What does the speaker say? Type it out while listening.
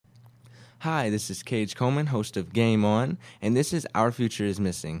Hi, this is Cage Coleman, host of Game On, and this is Our Future is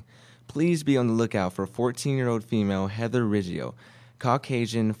Missing. Please be on the lookout for 14-year-old female Heather Riggio,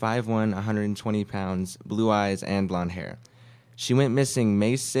 Caucasian, 5'1", 120 pounds, blue eyes, and blonde hair. She went missing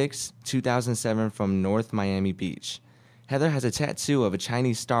May 6, 2007 from North Miami Beach. Heather has a tattoo of a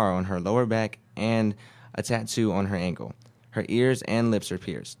Chinese star on her lower back and a tattoo on her ankle. Her ears and lips are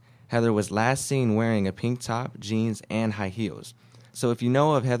pierced. Heather was last seen wearing a pink top, jeans, and high heels. So if you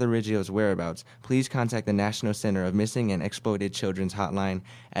know of Heather Riggio's whereabouts, please contact the National Center of Missing and Exploited Children's Hotline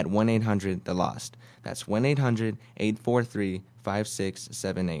at 1-800-THE-LOST. That's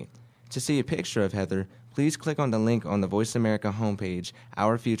 1-800-843-5678. To see a picture of Heather, please click on the link on the Voice America homepage,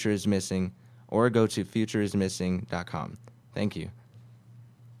 Our Future is Missing, or go to futureismissing.com. Thank you.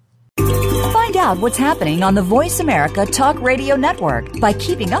 Find out what's happening on the Voice America Talk Radio Network by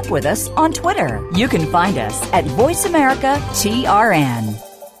keeping up with us on Twitter. You can find us at Voice America TRN.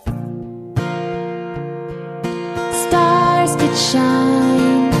 Stars could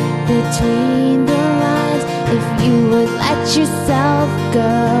shine between the lines if you would let yourself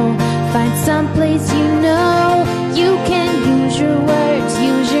go. Find someplace you know you can use your words,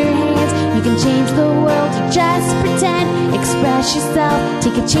 use your hands. You can change the world, you just pretend. Express yourself,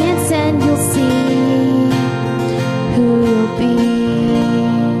 take a chance and you'll see who you'll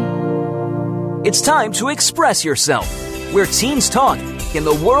be. It's time to express yourself, where teens talk and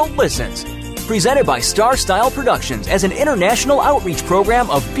the world listens. Presented by Star Style Productions as an international outreach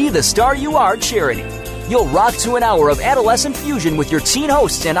program of Be the Star You Are charity. You'll rock to an hour of adolescent fusion with your teen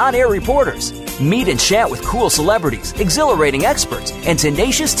hosts and on-air reporters. Meet and chat with cool celebrities, exhilarating experts, and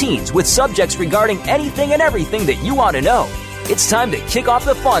tenacious teens with subjects regarding anything and everything that you want to know. It's time to kick off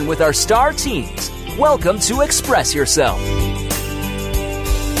the fun with our star teens. Welcome to Express Yourself.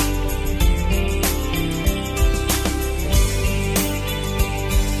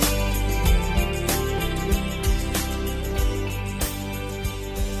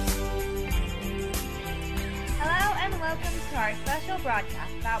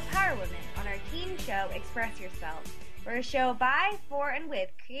 Broadcast about Power Women on our teen show Express Yourself. We're a show by, for, and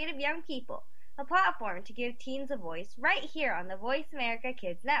with creative young people, a platform to give teens a voice right here on the Voice America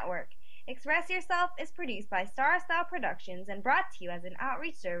Kids Network. Express Yourself is produced by Star Style Productions and brought to you as an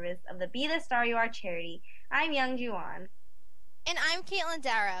outreach service of the Be the Star You Are charity. I'm Young Juwan. And I'm Caitlin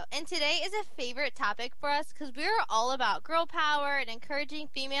Darrow, and today is a favorite topic for us because we're all about girl power and encouraging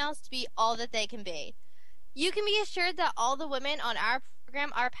females to be all that they can be. You can be assured that all the women on our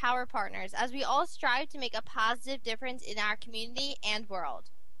program are power partners as we all strive to make a positive difference in our community and world.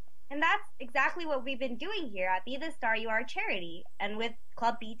 And that's exactly what we've been doing here at Be the Star You Are charity and with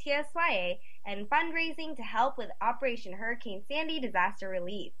Club BTSYA and fundraising to help with Operation Hurricane Sandy disaster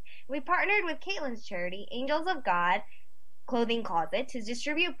relief. We partnered with Caitlin's charity, Angels of God Clothing Closet, to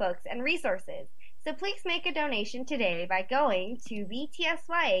distribute books and resources. So please make a donation today by going to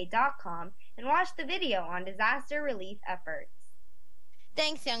btsya.com and watch the video on disaster relief efforts.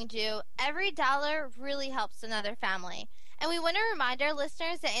 Thanks, Youngju. Every dollar really helps another family. And we want to remind our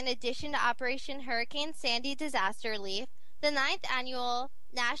listeners that in addition to Operation Hurricane Sandy disaster relief, the 9th annual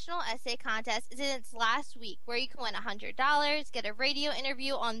National Essay Contest is in its last week, where you can win $100, get a radio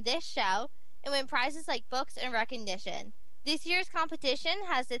interview on this show, and win prizes like books and recognition. This year's competition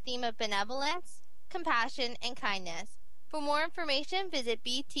has the theme of benevolence, compassion, and kindness. For more information, visit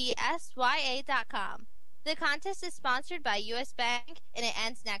btsya.com. The contest is sponsored by U.S. Bank, and it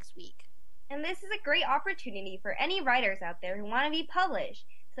ends next week. And this is a great opportunity for any writers out there who want to be published.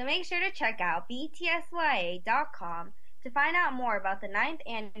 So make sure to check out btsya.com to find out more about the 9th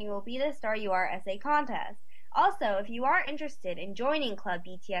annual Be the Star You Are essay contest. Also, if you are interested in joining Club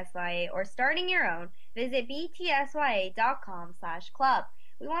BTSYA or starting your own, visit btsya.com/club.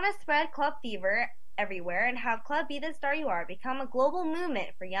 We want to spread club fever everywhere and have Club Be the Star You Are become a global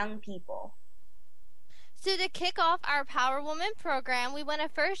movement for young people. So to kick off our Power Woman program, we want to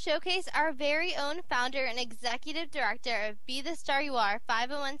first showcase our very own founder and executive director of Be the Star You Are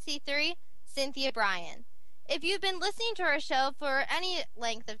 501c3, Cynthia Bryan. If you've been listening to our show for any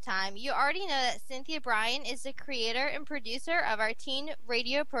length of time, you already know that Cynthia Bryan is the creator and producer of our teen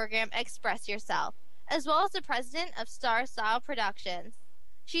radio program Express Yourself, as well as the president of Star Style Productions.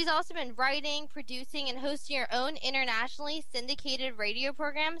 She's also been writing, producing, and hosting her own internationally syndicated radio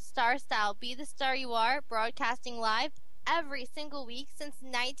program, Star Style Be the Star You Are, broadcasting live every single week since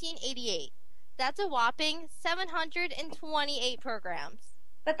 1988. That's a whopping 728 programs.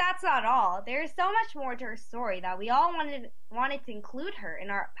 But that's not all. There is so much more to her story that we all wanted to include her in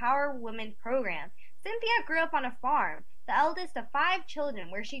our Power Women program. Cynthia grew up on a farm, the eldest of 5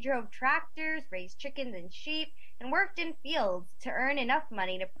 children, where she drove tractors, raised chickens and sheep, and worked in fields to earn enough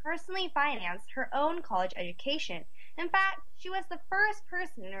money to personally finance her own college education. In fact, she was the first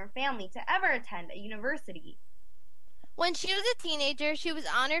person in her family to ever attend a university. When she was a teenager, she was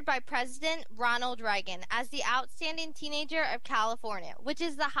honored by President Ronald Reagan as the Outstanding Teenager of California, which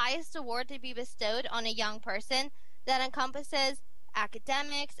is the highest award to be bestowed on a young person that encompasses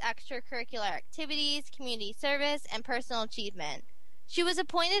academics, extracurricular activities, community service, and personal achievement. She was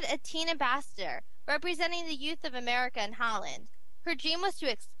appointed a teen ambassador, representing the youth of America in Holland. Her dream was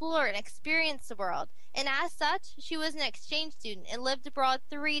to explore and experience the world, and as such, she was an exchange student and lived abroad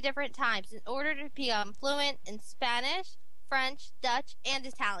 3 different times in order to become fluent in Spanish, French, Dutch, and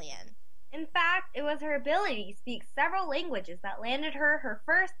Italian. In fact, it was her ability to speak several languages that landed her her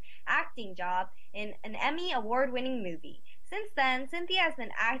first acting job in an Emmy award-winning movie. Since then, Cynthia has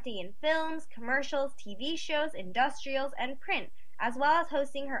been acting in films, commercials, TV shows, industrials, and print, as well as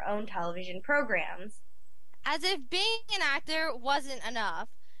hosting her own television programs. As if being an actor wasn't enough,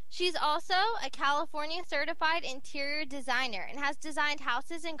 she's also a California certified interior designer and has designed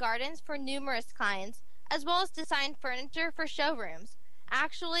houses and gardens for numerous clients, as well as designed furniture for showrooms.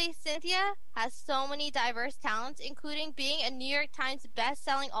 Actually, Cynthia has so many diverse talents, including being a New York Times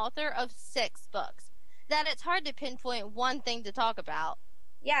best-selling author of 6 books, that it's hard to pinpoint one thing to talk about.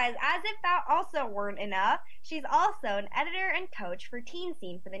 Yes, as if that also weren't enough, she's also an editor and coach for Teen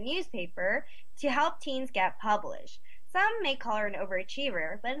Scene for the newspaper to help teens get published. Some may call her an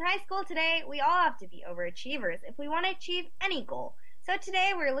overachiever, but in high school today, we all have to be overachievers if we want to achieve any goal. So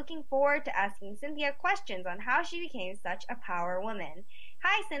today, we're looking forward to asking Cynthia questions on how she became such a power woman.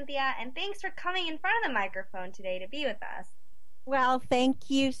 Hi, Cynthia, and thanks for coming in front of the microphone today to be with us. Well, thank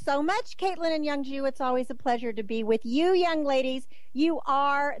you so much, Caitlin and Youngju. It's always a pleasure to be with you, young ladies. You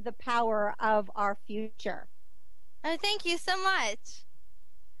are the power of our future. Oh, thank you so much.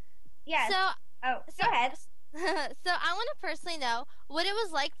 Yes. Go ahead. So I want to personally know what it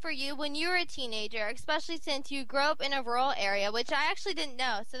was like for you when you were a teenager, especially since you grew up in a rural area, which I actually didn't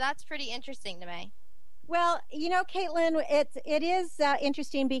know, so that's pretty interesting to me. Well, you know, Caitlin, it is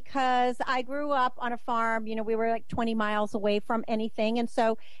interesting because I grew up on a farm. You know, we were like 20 miles away from anything, and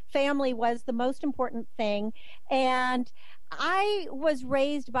so family was the most important thing. And I was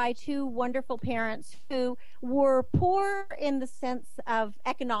raised by 2 wonderful parents who were poor in the sense of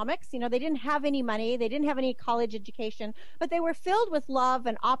economics. You know, they didn't have any money. They didn't have any college education, but they were filled with love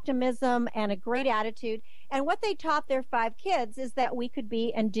and optimism and a great attitude. And what they taught their 5 kids is that we could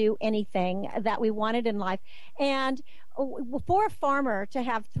be and do anything that we wanted in life. And for a farmer to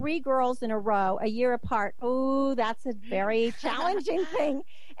have 3 girls in a row a year apart, oh, that's a very challenging thing.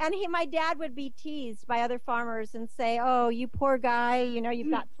 And my dad would be teased by other farmers and say, oh, you poor guy, you know,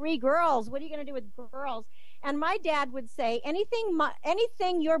 you've got 3 girls. What are you going to do with girls? And my dad would say,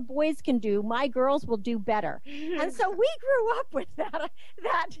 anything your boys can do, my girls will do better. And so we grew up with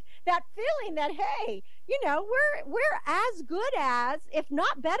that feeling that, hey, you know, we're as good as, if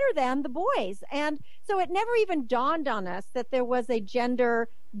not better than, the boys. And so it never even dawned on us that there was a gender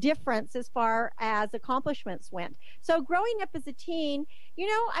difference as far as accomplishments went. So growing up as a teen, you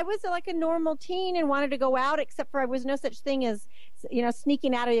know, I was like a normal teen and wanted to go out, except for I was no such thing as, you know,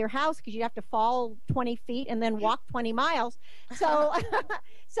 sneaking out of your house because you have to fall 20 feet and then walk 20 miles. So,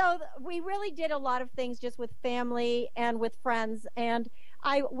 so we really did a lot of things just with family and with friends. And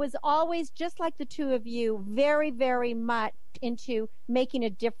I was always, just like the 2 of you, very, very much into making a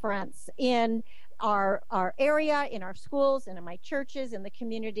difference in our area, in our schools, and in my churches, in the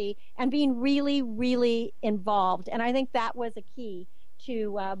community, and being really, really involved. And I think that was a key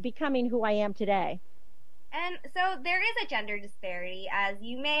to becoming who I am today. And so there is a gender disparity, as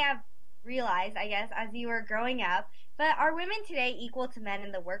you may have realized, I guess, as you were growing up. But are women today equal to men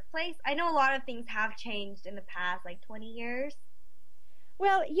in the workplace? I know a lot of things have changed in the past, like 20 years.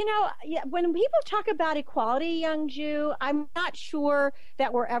 Well, you know, when people talk about equality, Youngju, I'm not sure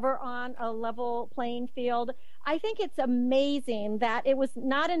that we're ever on a level playing field. I think it's amazing that it was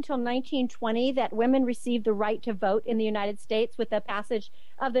not until 1920 that women received the right to vote in the United States with the passage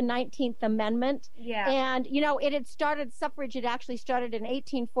of the 19th Amendment. Yeah. And, you know, suffrage had actually started in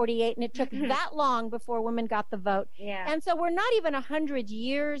 1848, and it took that long before women got the vote. Yeah. And so we're not even 100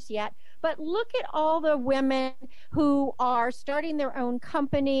 years yet. But look at all the women who are starting their own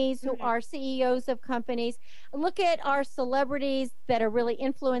companies, who are CEOs of companies. Look at our celebrities that are really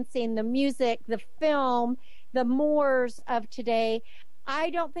influencing the music, the film, the mores of today. I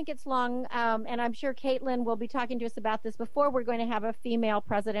don't think it's long, and I'm sure Caitlin will be talking to us about this before we're going to have a female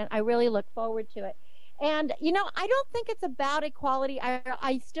president. I really look forward to it. And, I don't think it's about equality.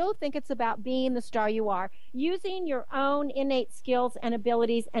 I still think it's about being the star you are, using your own innate skills and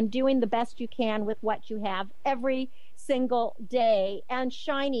abilities and doing the best you can with what you have every single day and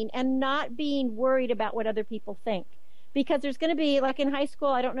shining and not being worried about what other people think. Because there's going to be, like in high school,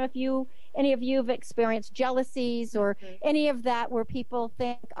 I don't know if any of you have experienced jealousies or any of that where people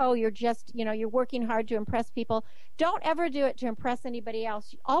think, oh, you're just, you're working hard to impress people. Don't ever do it to impress anybody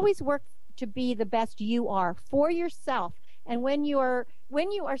else. Always work to be the best you are for yourself. And when you are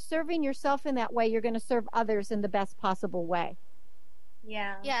serving yourself in that way, you're going to serve others in the best possible way.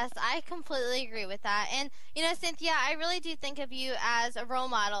 Yeah. Yes, I completely agree with that. And, Cynthia, I really do think of you as a role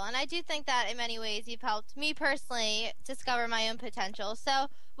model. And I do think that in many ways you've helped me personally discover my own potential. So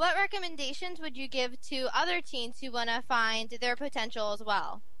what recommendations would you give to other teens who want to find their potential as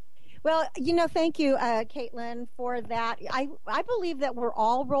well? Well, thank you, Caitlin, for that. I believe that we're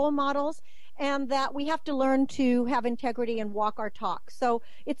all role models and that we have to learn to have integrity and walk our talk. So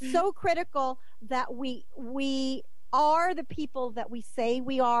it's so critical that we are the people that we say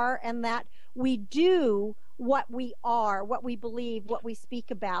we are and that we do what we are, what we believe, what we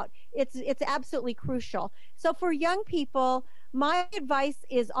speak about. It's absolutely crucial. So for young people, my advice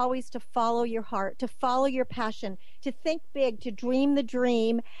is always to follow your heart, to follow your passion, to think big, to dream the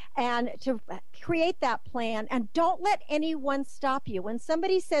dream, and to create that plan. And don't let anyone stop you. When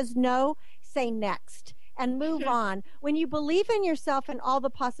somebody says no, say next and move on. When you believe in yourself and all the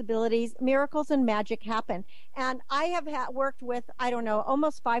possibilities, miracles and magic happen. And I have worked with,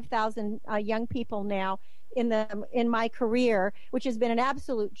 almost 5,000 young people now in my career, which has been an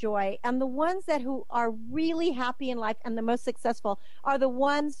absolute joy. And the ones who are really happy in life and the most successful are the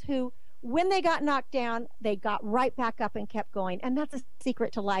ones who, when they got knocked down, they got right back up and kept going. And that's a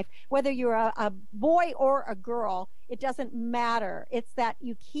secret to life. Whether you're a boy or a girl, it doesn't matter. It's that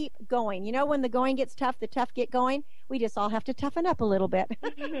you keep going. When the going gets tough, the tough get going. We just all have to toughen up a little bit.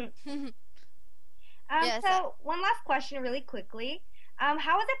 Yes. So one last question really quickly.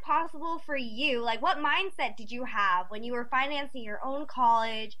 How is it possible for you, what mindset did you have when you were financing your own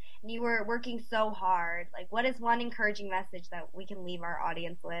college and you were working so hard? What is one encouraging message that we can leave our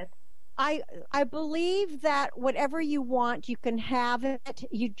audience with? I believe that whatever you want, you can have it.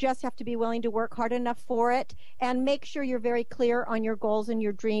 You just have to be willing to work hard enough for it and make sure you're very clear on your goals and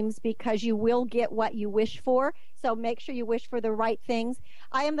your dreams because you will get what you wish for. So make sure you wish for the right things.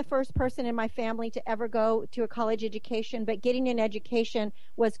 I am the first person in my family to ever go to a college education, but getting an education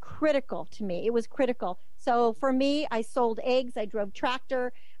was critical to me. It was critical. So for me, I sold eggs, I drove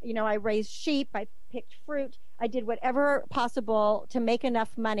tractor, I raised sheep, I picked fruit. I did whatever possible to make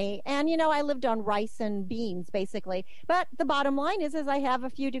enough money. And, I lived on rice and beans, basically. But the bottom line is I have a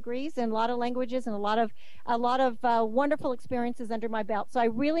few degrees and a lot of languages and a lot of wonderful experiences under my belt. So I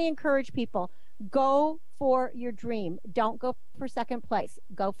really encourage people, go for your dream. Don't go for second place.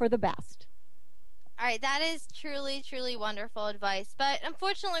 Go for the best. All right, that is truly, truly wonderful advice. But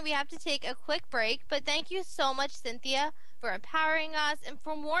unfortunately, we have to take a quick break. But thank you so much, Cynthia, for empowering us. And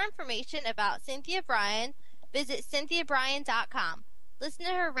for more information about Cynthia Bryan, visit CynthiaBryan.com. Listen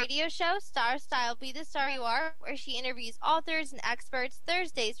to her radio show, Star Style, Be the Star You Are, where she interviews authors and experts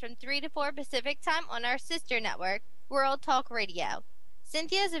Thursdays from 3 to 4 Pacific Time on our sister network, World Talk Radio.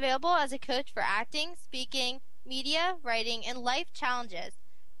 Cynthia is available as a coach for acting, speaking, media, writing, and life challenges.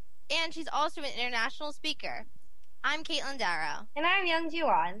 And she's also an international speaker. I'm Caitlin Darrow. And I'm Young-Ju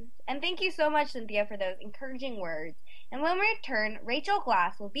Ahn. And thank you so much, Cynthia, for those encouraging words. And when we return, Rachel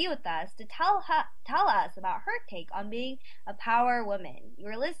Glass will be with us to tell us about her take on being a power woman. You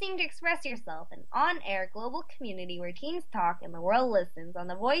are listening to Express Yourself, an on-air global community where teens talk and the world listens on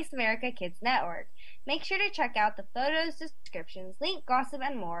the Voice America Kids Network. Make sure to check out the photos, descriptions, link, gossip,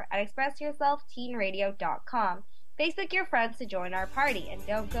 and more at expressyourselfteenradio.com. Facebook your friends to join our party, and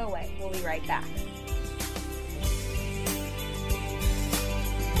don't go away. We'll be right back.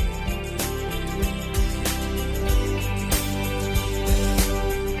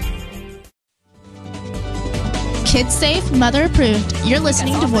 Kids safe, mother approved. You're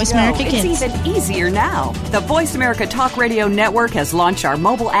listening to Voice America Kids. It's even easier now. The Voice America Talk Radio Network has launched our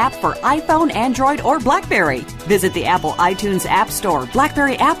mobile app for iPhone, Android, or BlackBerry. Visit the Apple iTunes App Store,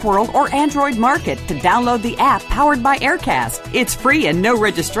 BlackBerry App World, or Android Market to download the app powered by Aircast. It's free and no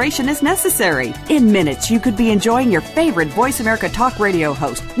registration is necessary. In minutes, you could be enjoying your favorite Voice America Talk Radio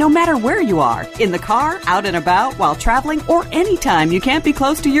host, no matter where you are, in the car, out and about, while traveling, or anytime you can't be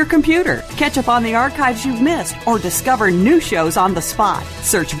close to your computer. Catch up on the archives you've missed, or discover new shows on the spot.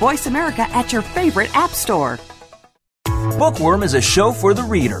 Search Voice America at your favorite app store. Bookworm is a show for the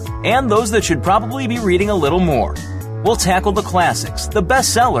reader and those that should probably be reading a little more. We'll tackle the classics, the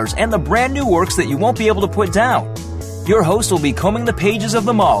bestsellers, and the brand new works that you won't be able to put down. Your host will be combing the pages of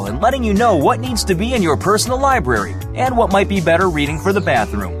them all and letting you know what needs to be in your personal library and what might be better reading for the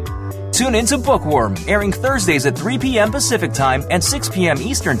bathroom. Tune in to Bookworm, airing Thursdays at 3 p.m. Pacific Time and 6 p.m.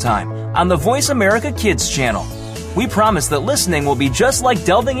 Eastern Time on the Voice America Kids channel. We promise that listening will be just like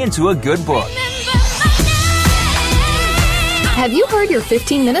delving into a good book. Have you heard your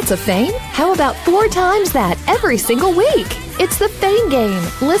 15 minutes of fame? How about 4 times that every single week? It's the Fame Game.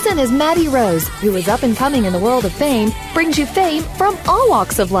 Listen as Maddie Rose, who is up and coming in the world of fame, brings you fame from all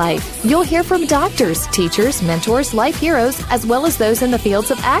walks of life. You'll hear from doctors, teachers, mentors, life heroes, as well as those in the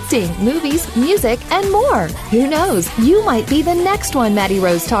fields of acting, movies, music, and more. Who knows? You might be the next one Maddie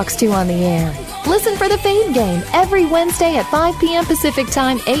Rose talks to on the air. Listen for the Fame Game every Wednesday at 5 p.m. Pacific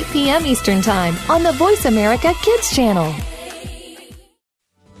Time, 8 p.m. Eastern Time on the Voice America Kids channel.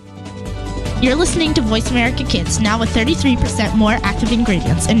 You're listening to Voice America Kids, now with 33% more active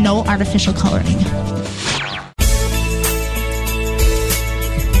ingredients and no artificial coloring.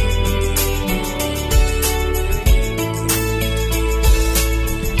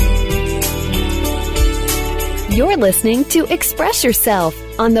 You're listening to Express Yourself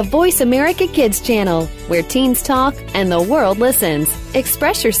on the Voice America Kids channel, where teens talk and the world listens.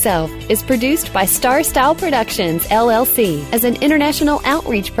 Express Yourself is produced by Star Style Productions, LLC, as an international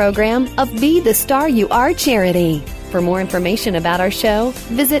outreach program of Be the Star You Are charity. For more information about our show,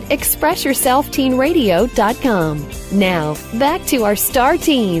 visit ExpressYourselfTeenRadio.com. Now, back to our star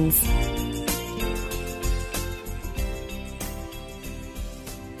teens.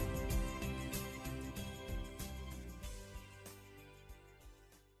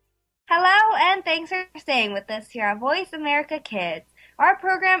 Hello, and thanks for staying with us here at Voice America Kids. Our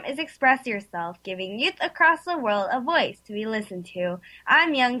program is Express Yourself, giving youth across the world a voice to be listened to.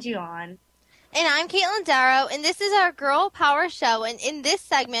 I'm Young Juan. And I'm Caitlin Darrow, and this is our Girl Power Show. And in this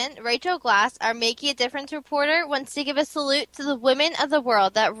segment, Rachel Glass, our Making a Difference reporter, wants to give a salute to the women of the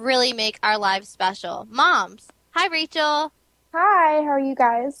world that really make our lives special. Moms. Hi, Rachel. Hi, how are you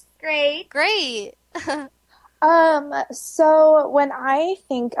guys? Great. Great. So when I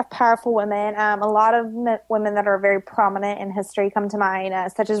think of powerful women, a lot of women that are very prominent in history come to mind,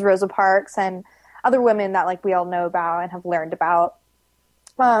 such as Rosa Parks and other women that we all know about and have learned about.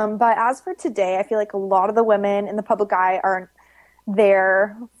 But as for today, I feel like a lot of the women in the public eye aren't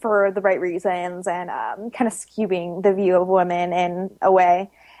there for the right reasons and kind of skewing the view of women in a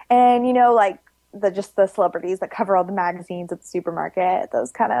way. And, the celebrities that cover all the magazines at the supermarket,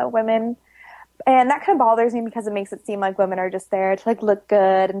 those kind of women. And that kind of bothers me because it makes it seem like women are just there to look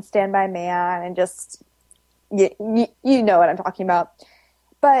good and stand by a man and just, you know what I'm talking about.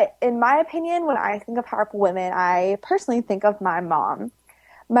 But in my opinion, when I think of powerful women, I personally think of my mom.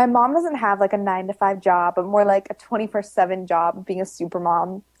 My mom doesn't have a 9-to-5 job, but more like a 24/7 job of being a super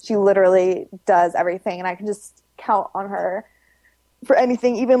mom. She literally does everything, and I can just count on her for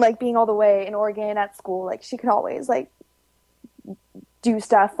anything, even being all the way in Oregon at school. She can always do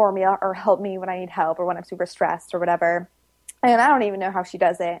stuff for me or help me when I need help or when I'm super stressed or whatever. And I don't even know how she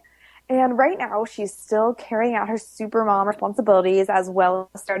does it. And right now she's still carrying out her super mom responsibilities as well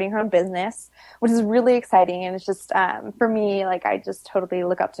as starting her own business, which is really exciting. And it's just, for me, I just totally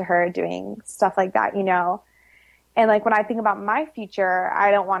look up to her doing stuff like that, And when I think about my future,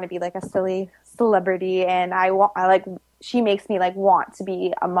 I don't want to be a silly celebrity. And she makes me want to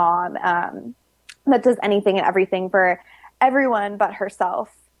be a mom, that does anything and everything for everyone but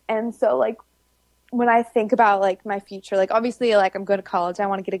herself. And so when I think about my future, obviously I'm going to college, I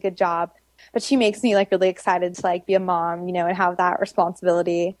want to get a good job, but she makes me really excited to be a mom, and have that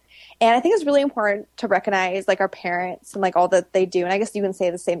responsibility. And I think it's really important to recognize our parents and all that they do. And I guess you can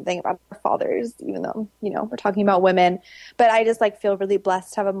say the same thing about our fathers, even though, we're talking about women. But I just feel really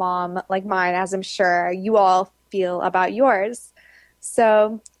blessed to have a mom like mine, as I'm sure you all feel about yours.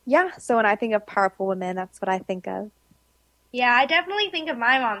 So yeah, so when I think of powerful women, that's what I think of. Yeah, I definitely think of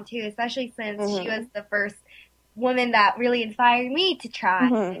my mom, too, especially since she was the first woman that really inspired me to try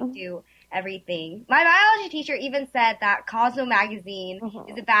and do everything. My biology teacher even said that Cosmo magazine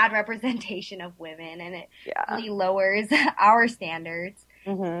is a bad representation of women, and it really lowers our standards.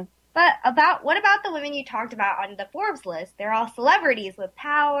 But what about the women you talked about on the Forbes list? They're all celebrities with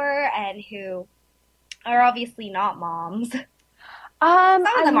power and who are obviously not moms. Some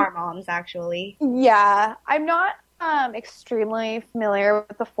of them are moms, actually. Yeah, I'm not extremely familiar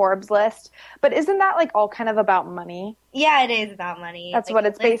with the Forbes list, but isn't that all kind of about money? Yeah, it is about money. That's what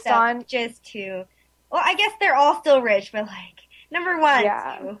it's based on? I guess they're all still rich, but number one,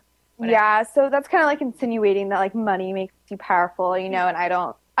 two. Yeah, so that's kind of insinuating that money makes you powerful, and I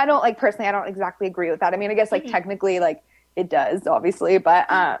don't I don't like personally, I don't exactly agree with that. I mean, I guess like technically like it does obviously, but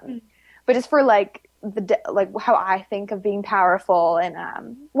just for like like how I think of being powerful and,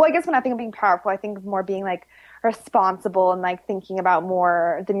 well, I guess when I think of being powerful, I think of more being like responsible and like thinking about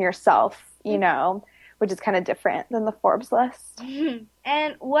more than yourself, you know, which is kind of different than the Forbes list.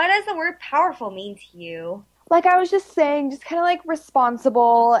 And what does the word powerful mean to you? Like I was just saying, just kind of like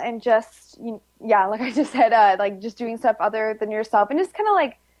responsible and just, yeah, like I just said, like just doing stuff other than yourself and just kind of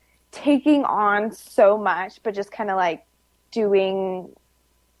like taking on so much, but just kind of like doing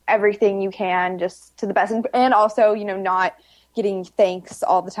everything you can just to the best. And also, you know, not getting thanks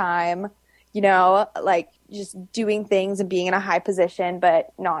all the time, you know, like just doing things and being in a high position,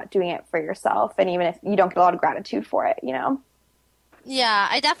 but not doing it for yourself. And even if you don't get a lot of gratitude for it, you know? Yeah,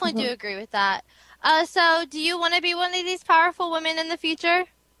 I definitely do agree with that. So do you want to be one of these powerful women in the future?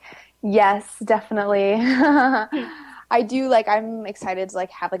 Yes, definitely. I do, like, I'm excited to,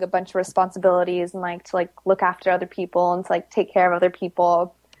 like, have, like, a bunch of responsibilities and, like, to, like, look after other people and to, like, take care of other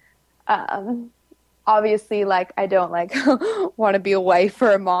people. Obviously, like, I don't, like, want to be a wife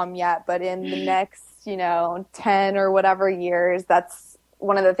or a mom yet, but in the next, you know, 10 or whatever years, that's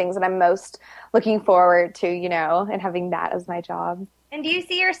one of the things that I'm most looking forward to, you know, and having that as my job. And do you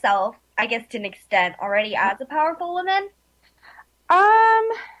see yourself, I guess to an extent, already as a powerful woman?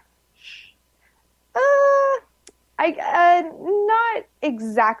 Not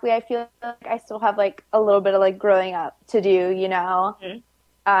exactly. I feel like I still have like a little bit of like growing up to do, you know.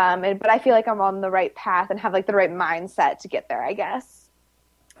 But I feel like I'm on the right path and have like the right mindset to get there, I guess.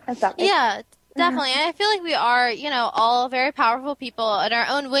 Yeah, definitely. And I feel like we are, you know, all very powerful people in our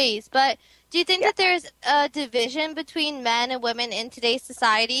own ways. But do you think that there's a division between men and women in today's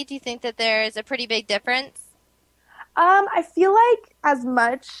society? Do you think that there's a pretty big difference? I feel like as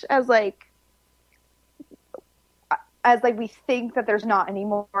much as like we think that there's not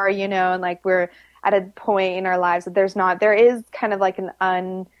anymore, you know, and like we're at a point in our lives that there is kind of like an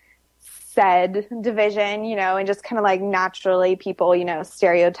unsaid division, you know, and just kind of like naturally people, you know,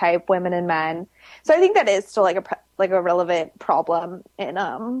 stereotype women and men. So I think that is still like a relevant problem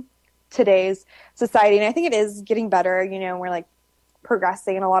in today's society. And I think it is getting better, you know, we're like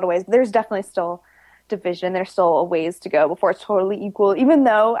progressing in a lot of ways, but there's definitely still division. There's still a ways to go before it's totally equal, even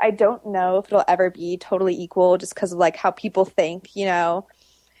though I don't know if it'll ever be totally equal just because of like how people think, you know,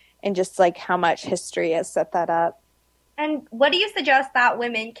 and just like how much history has set that up. And what do you suggest that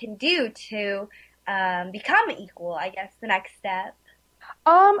women can do to become equal, I guess, the next step?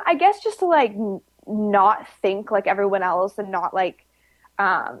 I guess just to like not think like everyone else and not like,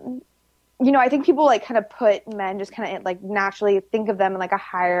 you know, I think people like kind of put men just kind of like naturally think of them in like a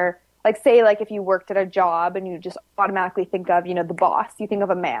higher, like say like if you worked at a job and you just automatically think of, you know, the boss, you think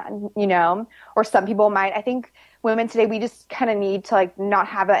of a man, you know, or some people might. I think women today, we just kind of need to like not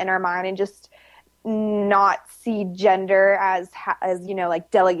have that in our mind and just not see gender as you know, like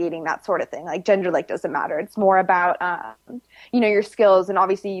delegating that sort of thing. Like gender like doesn't matter. It's more about, you know, your skills. And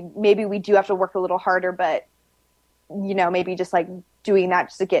obviously maybe we do have to work a little harder, but you know, maybe just like doing that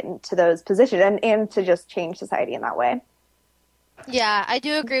just to get into those positions and to just change society in that way. Yeah, I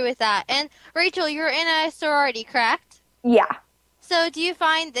do agree with that. And Rachel, you're in a sorority, correct? Yeah. So do you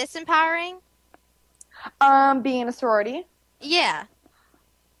find this empowering? Being in a sorority? Yeah.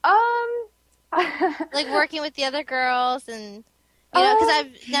 Like working with the other girls and, you know, because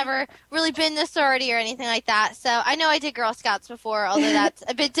I've never really been in a sorority or anything like that. So I know I did Girl Scouts before, although that's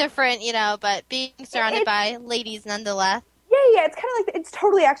a bit different, you know, but being surrounded by ladies nonetheless. Yeah, it's kind of like, it's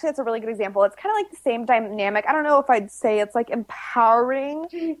totally, actually, that's a really good example. It's kind of like the same dynamic. I don't know if I'd say it's, like, empowering.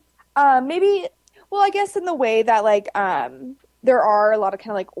 Maybe, well, I guess in the way that, like, there are a lot of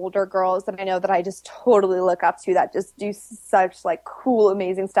kind of, like, older girls that I know that I just totally look up to that just do such, like, cool,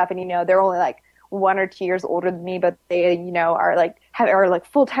 amazing stuff. And, you know, they're only, like, 1 or 2 years older than me, but they, you know, are, like, are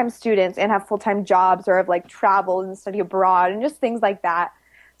full-time students and have full-time jobs or have, like, traveled and study abroad and just things like that.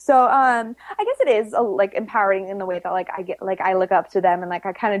 So, I guess it is like empowering in the way that like I look up to them and like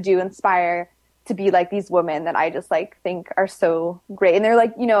I kind of do inspire to be like these women that I just like think are so great. And they're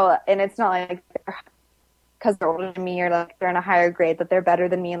like, you know, and it's not like because they're older than me or like they're in a higher grade that they're better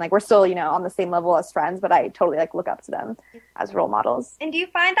than me. And like we're still, you know, on the same level as friends, but I totally like look up to them as role models. And do you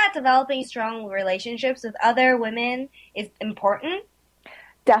find that developing strong relationships with other women is important?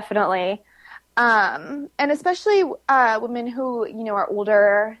 Definitely. And especially women who, you know, are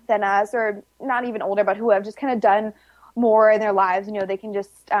older than us or not even older, but who have just kind of done more in their lives, you know, they can just,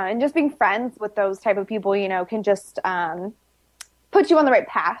 and just being friends with those type of people, you know, can just put you on the right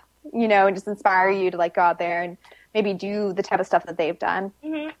path, you know, and just inspire you to like go out there and maybe do the type of stuff that they've done.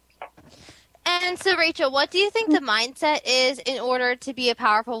 Mm-hmm. And so, Rachel, what do you think the mindset is in order to be a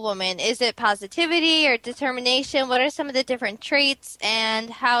powerful woman? Is it positivity or determination? What are some of the different traits, and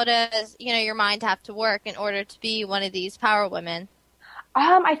how does, your mind have to work in order to be one of these power women?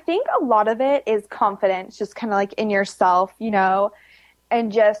 I think a lot of it is confidence, just kind of like in yourself,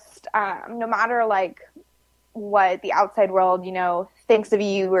 and just no matter like what the outside world, thinks of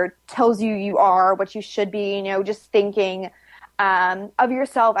you or tells you are, what you should be, just thinking of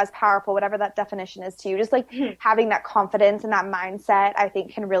yourself as powerful, whatever that definition is to you. Just like having that confidence and that mindset, I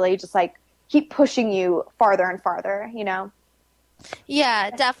think can really just like keep pushing you farther and farther, Yeah,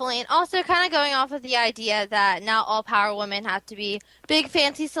 definitely. And also kind of going off of the idea that not all power women have to be big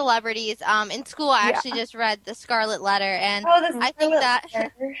fancy celebrities. In school I actually just read The Scarlet Letter, and I think that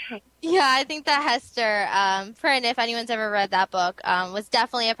I think that Hester Prynne, if anyone's ever read that book, was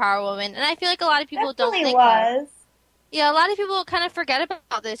definitely a power woman. And I feel like a lot of people don't think that. Yeah, a lot of people kind of forget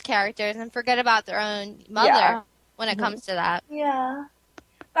about those characters and forget about their own mother when it comes to that. Yeah.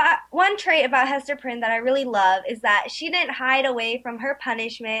 But one trait about Hester Prynne that I really love is that she didn't hide away from her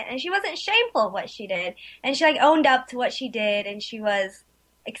punishment, and she wasn't shameful of what she did. And she owned up to what she did, and she was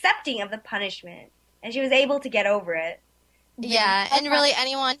accepting of the punishment, and she was able to get over it. Yeah, and really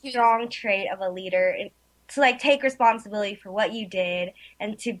anyone who's strong trait of a leader to take responsibility for what you did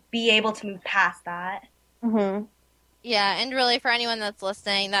and to be able to move past that. Mm-hmm. Yeah, and really for anyone that's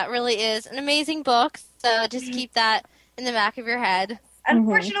listening, that really is an amazing book. So just keep that in the back of your head.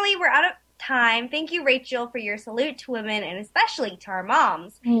 Unfortunately, we're out of time. Thank you, Rachel, for your salute to women and especially to our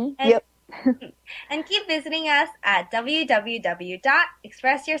moms. Yep. And keep visiting us at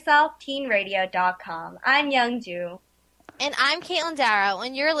www.expressyourselfteenradio.com. I'm Youngju. And I'm Caitlin Darrow,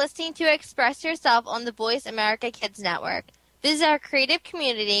 and you're listening to Express Yourself on the Voice America Kids Network. Visit our creative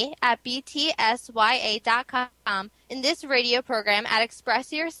community at btsya.com in this radio program at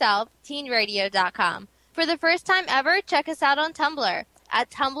expressyourselfteenradio.com. For the first time ever, check us out on Tumblr at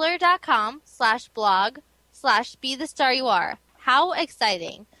tumblr.com/blog/BeTheStarYouAre. How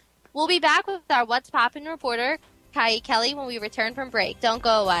exciting. We'll be back with our What's Poppin' reporter, Kai Kelly, when we return from break. Don't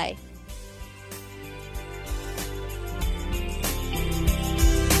go away.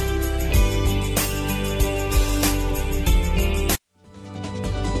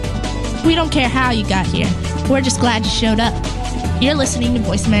 We don't care how you got here. We're just glad you showed up. You're listening to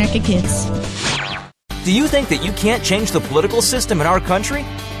Voice America Kids. Do you think that you can't change the political system in our country?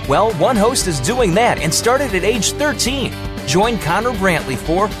 Well, one host is doing that and started at age 13. Join Connor Brantley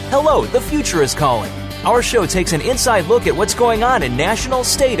for Hello, the Future is Calling. Our show takes an inside look at what's going on in national,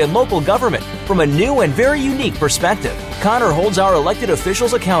 state, and local government from a new and very unique perspective. Connor holds our elected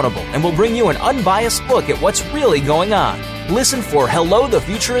officials accountable and will bring you an unbiased look at what's really going on. Listen for Hello, the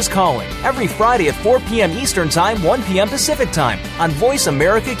Future is Calling every Friday at 4 p.m. Eastern Time, 1 p.m. Pacific Time on Voice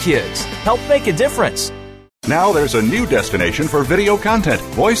America Kids. Help make a difference. Now there's a new destination for video content,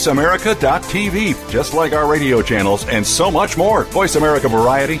 VoiceAmerica.tv. Just like our radio channels and so much more. Voice America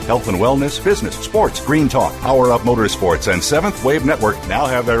Variety, Health and Wellness, Business, Sports, Green Talk, Power Up Motorsports, and Seventh Wave Network now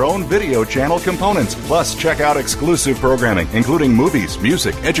have their own video channel components. Plus, check out exclusive programming, including movies,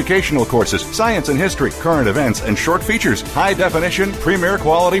 music, educational courses, science and history, current events, and short features. High-definition, premier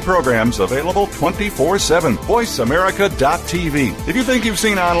quality programs available 24/7. VoiceAmerica.tv. If you think you've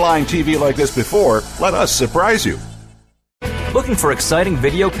seen online TV like this before, let us surprise you. Looking for exciting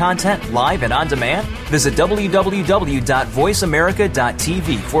video content live and on demand? Visit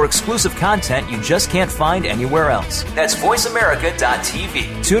www.voiceamerica.tv for exclusive content you just can't find anywhere else. That's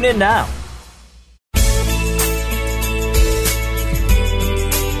voiceamerica.tv. Tune in now.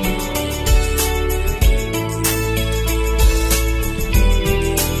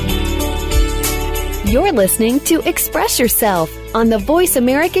 You're listening to Express Yourself on the Voice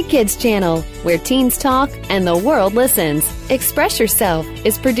America Kids channel, where teens talk and the world listens. Express Yourself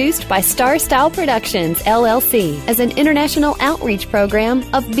is produced by Star Style Productions, LLC, as an international outreach program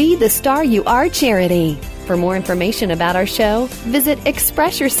of Be the Star You Are charity. For more information about our show, visit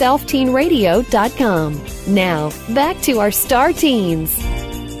expressyourselfteenradio.com. Now, back to our star teens.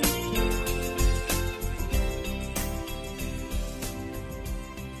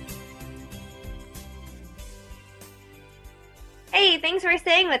 Hey, thanks for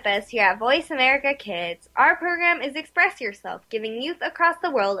staying with us here at Voice America Kids. Our program is Express Yourself, giving youth across the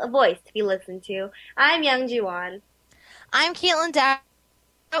world a voice to be listened to. I'm Young Ji-won. I'm Caitlin Darrow,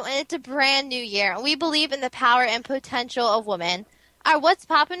 and it's a brand new year. We believe in the power and potential of women. Our What's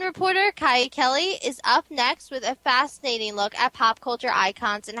Poppin' reporter, Kai Kelly, is up next with a fascinating look at pop culture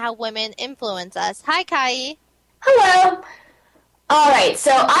icons and how women influence us. Hi, Kai. Hello. Alright,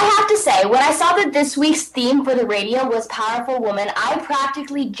 so I have to say, when I saw that this week's theme for the radio was Powerful Woman, I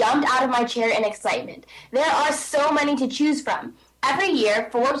practically jumped out of my chair in excitement. There are so many to choose from. Every year,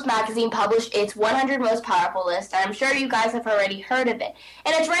 Forbes magazine published its 100 Most Powerful list, and I'm sure you guys have already heard of it.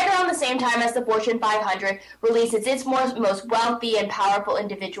 And it's right around the same time as the Fortune 500 releases its most wealthy and powerful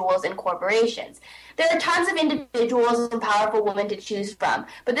individuals and corporations. There are tons of individuals and powerful women to choose from,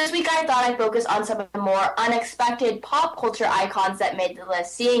 but this week I thought I'd focus on some of the more unexpected pop culture icons that made the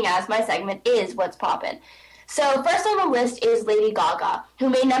list, seeing as my segment is What's Poppin'. So first on the list is Lady Gaga, who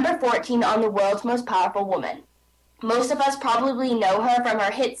made number 14 on the world's most powerful woman. Most of us probably know her from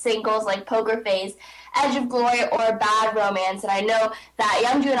her hit singles like Poker Face, Edge of Glory, or Bad Romance, and I know that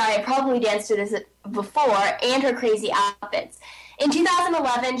Youngju and I have probably danced to this before, and her crazy outfits. In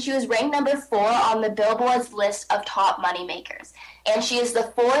 2011, she was ranked number 4 on the Billboard's list of top moneymakers, and she is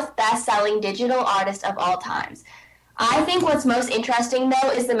the 4th best-selling digital artist of all times. I think what's most interesting, though,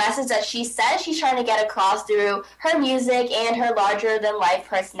 is the message that she says she's trying to get across through her music and her larger-than-life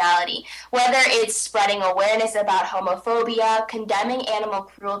personality, whether it's spreading awareness about homophobia, condemning animal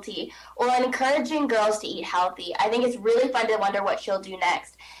cruelty, or encouraging girls to eat healthy. I think it's really fun to wonder what she'll do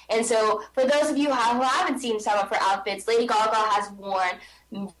next. And so, for those of you who haven't seen some of her outfits, Lady Gaga has worn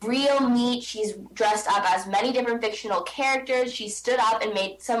real meat. She's dressed up as many different fictional characters. She stood up and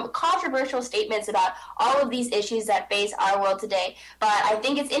made some controversial statements about all of these issues that face our world today. But I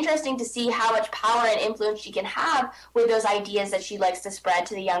think it's interesting to see how much power and influence she can have with those ideas that she likes to spread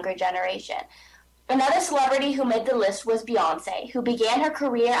to the younger generation. Another celebrity who made the list was Beyoncé, who began her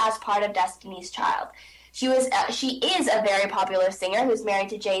career as part of Destiny's Child. She is a very popular singer who's married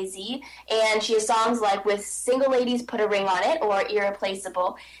to Jay-Z, and she has songs like With Single Ladies Put a Ring on It or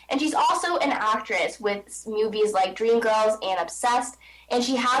Irreplaceable. And she's also an actress with movies like Dreamgirls and Obsessed, and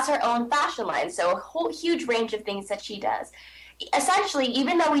she has her own fashion line, so a whole huge range of things that she does. Essentially,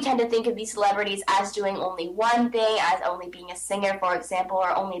 even though we tend to think of these celebrities as doing only one thing, as only being a singer, for example,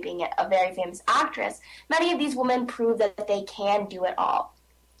 or only being a very famous actress, many of these women prove that they can do it all.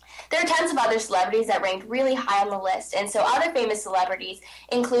 There are tons of other celebrities that ranked really high on the list, and so other famous celebrities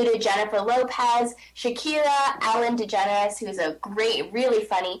included Jennifer Lopez, Shakira, Ellen DeGeneres, who's a great, really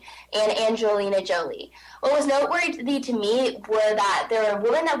funny, and Angelina Jolie. What was noteworthy to me were that there are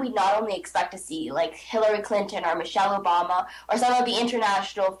women that we not only expect to see, like Hillary Clinton or Michelle Obama, or some of the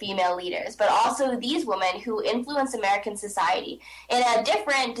international female leaders, but also these women who influence American society in a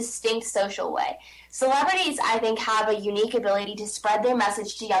different, distinct social way. Celebrities, I think, have a unique ability to spread their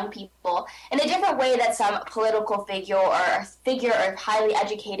message to young people in a different way that some political figure or highly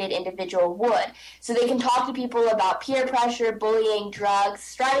educated individual would. So they can talk to people about peer pressure, bullying, drugs,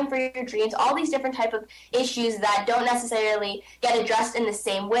 striving for your dreams, all these different type of issues that don't necessarily get addressed in the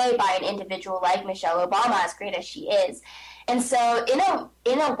same way by an individual like Michelle Obama, as great as she is. And so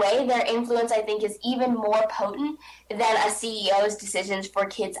in a way, their influence, I think, is even more potent than a CEO's decisions for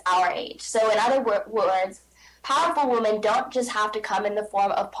kids our age. So in other words, powerful women don't just have to come in the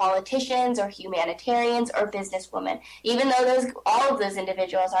form of politicians or humanitarians or businesswomen, even though all of those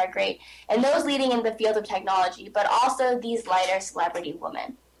individuals are great, and those leading in the field of technology, but also these lighter celebrity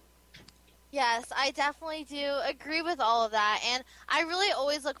women. Yes, I definitely do agree with all of that, and I really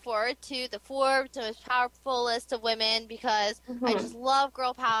always look forward to the Forbes Most Powerful list of women because I just love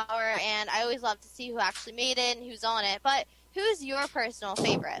girl power, and I always love to see who actually made it and who's on it. But who's your personal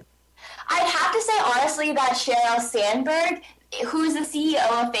favorite? I'd have to say, honestly, that Sheryl Sandberg, who's the CEO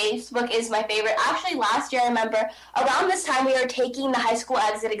of Facebook, is my favorite. Actually, last year, I remember, around this time, we were taking the high school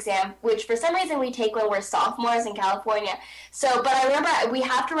exit exam, which for some reason we take when we're sophomores in California. But I remember we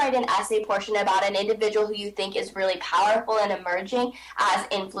have to write an essay portion about an individual who you think is really powerful and emerging as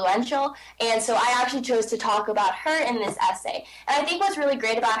influential. And so I actually chose to talk about her in this essay. And I think what's really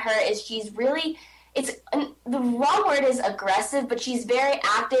great about her is she's really... the wrong word is aggressive, but she's very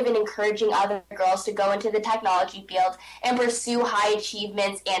active in encouraging other girls to go into the technology field and pursue high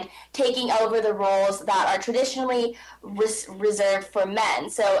achievements and taking over the roles that are traditionally reserved for men.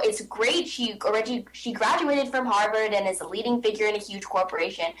 So it's great. She graduated from Harvard and is a leading figure in a huge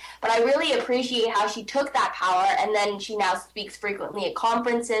corporation. But I really appreciate how she took that power, and then she now speaks frequently at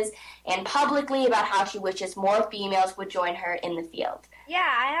conferences and publicly about how she wishes more females would join her in the field. Yeah,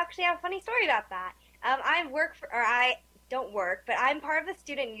 I actually have a funny story about that. I don't work, but I'm part of the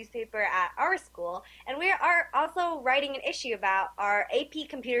student newspaper at our school, and we are also writing an issue about our AP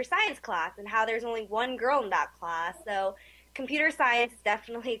Computer Science class and how there's only one girl in that class. So computer science is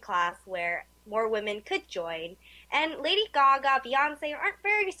definitely a class where more women could join. And Lady Gaga, Beyonce aren't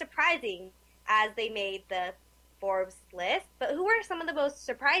very surprising as they made the Forbes list, but who are some of the most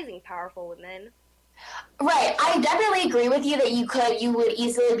surprising powerful women? Right. I definitely agree with you that you would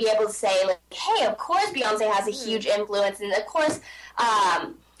easily be able to say, like, hey, of course Beyonce has a huge influence, and of course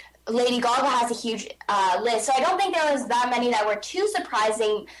Lady Gaga has a huge list. So I don't think there was that many that were too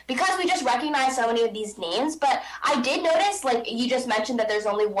surprising because we just recognize so many of these names. But I did notice, like you just mentioned, that there's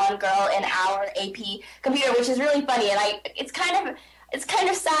only one girl in our AP computer, which is really funny, and it's kind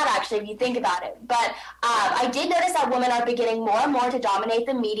of sad, actually, if you think about it. But I did notice that women are beginning more and more to dominate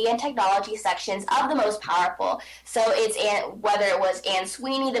the media and technology sections of the most powerful. So it's whether it was Anne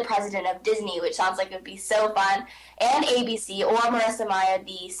Sweeney, the president of Disney, which sounds like it would be so fun, and ABC, or Marissa Mayer,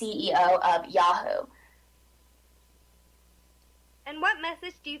 the CEO of Yahoo. And what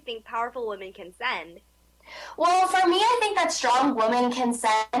message do you think powerful women can send? Well, for me, I think that strong women can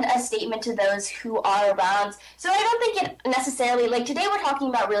send a statement to those who are around. So I don't think it necessarily, like today we're talking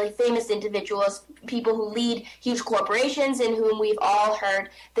about really famous individuals, people who lead huge corporations and whom we've all heard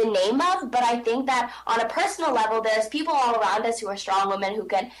the name of. But I think that on a personal level, there's people all around us who are strong women who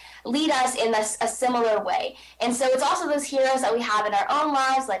can lead us in a similar way. And so it's also those heroes that we have in our own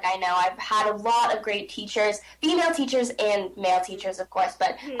lives. Like I know I've had a lot of great teachers, female teachers and male teachers, of course,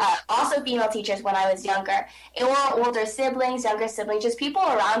 but also female teachers when I was younger, or older siblings, younger siblings, just people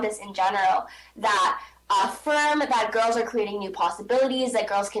around us in general that affirm that girls are creating new possibilities, that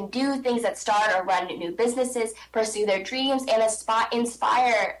girls can do things, that start or run new businesses, pursue their dreams, and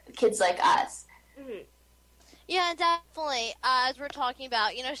inspire kids like us. Mm-hmm. Yeah, definitely. As we're talking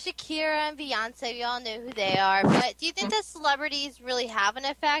about, Shakira and Beyonce, we all know who they are. But do you think that celebrities really have an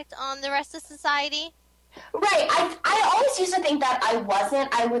effect on the rest of society? Right. I always used to think that I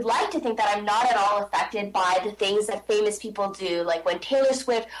wasn't. I would like to think that I'm not at all affected by the things that famous people do, like when Taylor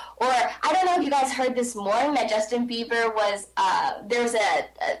Swift, or I don't know if you guys heard this morning that Justin Bieber was, there was a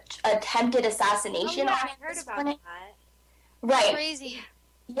attempted assassination on him this morning. Right. Crazy.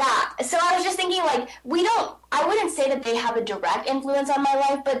 Yeah, so I was just thinking, like, I wouldn't say that they have a direct influence on my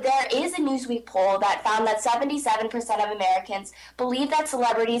life, but there is a Newsweek poll that found that 77% of Americans believe that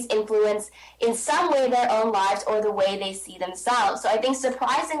celebrities influence in some way their own lives or the way they see themselves. So I think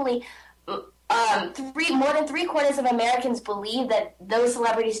surprisingly, more than 3/4 of Americans believe that those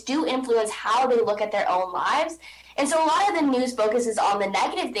celebrities do influence how they look at their own lives. And so a lot of the news focuses on the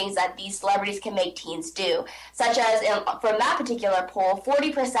negative things that these celebrities can make teens do, such as from that particular poll,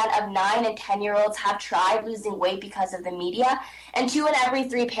 40% of 9 and 10-year-olds have tried losing weight because of the media, and 2 in every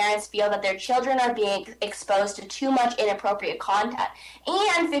 3 parents feel that their children are being exposed to too much inappropriate content.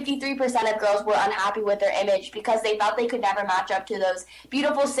 And 53% of girls were unhappy with their image because they felt they could never match up to those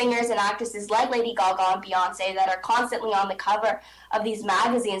beautiful singers and actresses like Lady Gaga and Beyonce that are constantly on the cover of these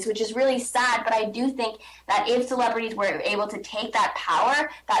magazines, which is really sad. But I do think that if celebrities were able to take that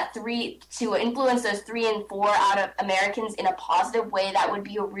power, to influence those 3 and 4 out of Americans in a positive way, that would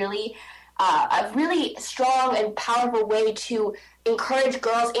be a really strong and powerful way to encourage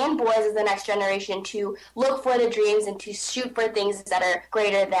girls and boys of the next generation to look for the dreams and to shoot for things that are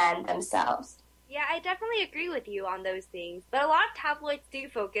greater than themselves. Yeah, I definitely agree with you on those things, but a lot of tabloids do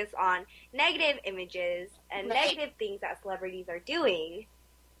focus on negative images and negative things that celebrities are doing.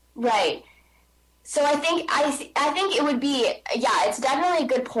 Right. So I think it would be, it's definitely a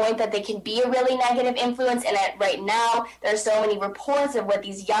good point that they can be a really negative influence, and that right now there are so many reports of what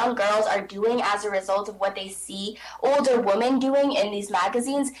these young girls are doing as a result of what they see older women doing in these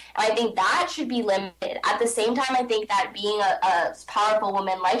magazines, and I think that should be limited. At the same time, I think that being a powerful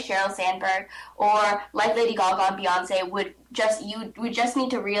woman like Sheryl Sandberg or like Lady Gaga and Beyonce we just need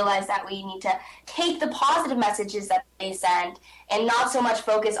to realize that we need to take the positive messages that they send and not so much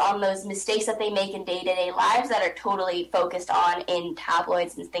focus on those mistakes that they make in day-to-day lives that are totally focused on in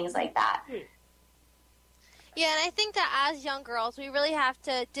tabloids and things like that. Yeah, and I think that as young girls, we really have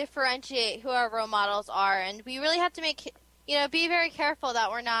to differentiate who our role models are, and we really have to be very careful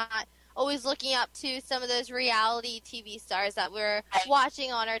that we're not always looking up to some of those reality TV stars that we're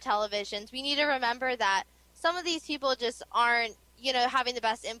watching on our televisions. We need to remember that some of these people just aren't, having the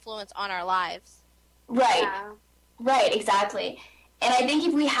best influence on our lives. Right. Yeah. Right, exactly. And I think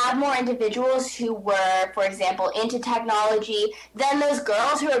if we had more individuals who were, for example, into technology, then those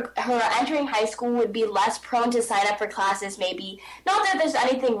girls who are entering high school would be less prone to sign up for classes, maybe. Not that there's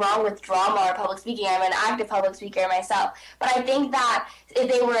anything wrong with drama or public speaking. I'm an active public speaker myself. But I think that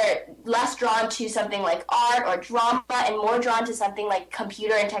if they were less drawn to something like art or drama and more drawn to something like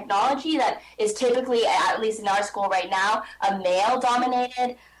computer and technology that is typically, at least in our school right now, a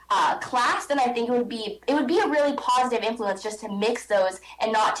male-dominated class, then I think it would be a really positive influence just to mix those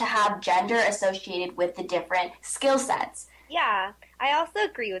and not to have gender associated with the different skill sets. Yeah, I also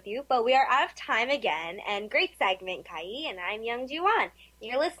agree with you, but we are out of time again, and great segment, Kai, and I'm Young Ju-won.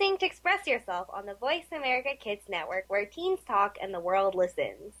 You're listening to Express Yourself on the Voice America Kids Network, where teens talk and the world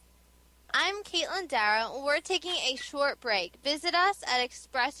listens. I'm Caitlin Darrow. We're taking a short break. Visit us at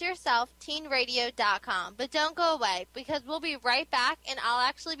expressyourselfteenradio.com, but don't go away, because we'll be right back, and I'll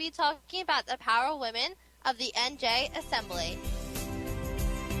actually be talking about the power women of the NJ Assembly.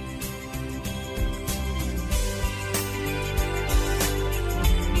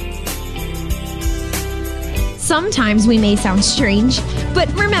 Sometimes we may sound strange, but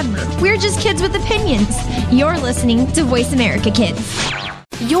remember, we're just kids with opinions. You're listening to Voice America Kids.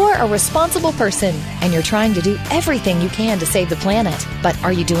 You're a responsible person, and you're trying to do everything you can to save the planet. But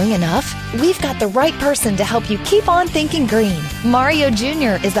are you doing enough? We've got the right person to help you keep on thinking green. Mario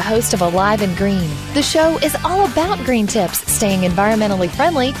Jr. is the host of Alive and Green. The show is all about green tips, staying environmentally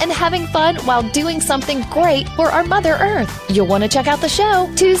friendly, and having fun while doing something great for our Mother Earth. You'll want to check out the show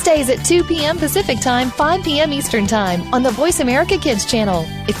Tuesdays at 2 p.m. Pacific Time, 5 p.m. Eastern Time on the Voice America Kids channel.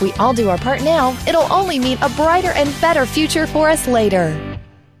 If we all do our part now, it'll only mean a brighter and better future for us later.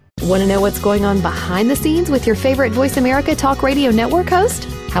 Want to know what's going on behind the scenes with your favorite Voice America Talk Radio Network host?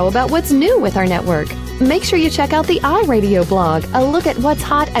 How about what's new with our network? Make sure you check out the iRadio blog, a look at what's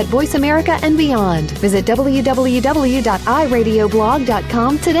hot at Voice America and beyond. Visit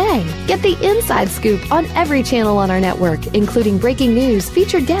www.iradioblog.com today. Get the inside scoop on every channel on our network, including breaking news,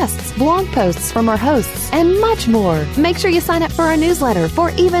 featured guests, blog posts from our hosts, and much more. Make sure you sign up for our newsletter for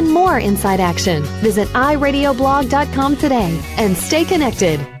even more inside action. Visit iradioblog.com today and stay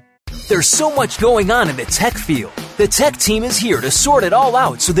connected. There's so much going on in the tech field. The tech team is here to sort it all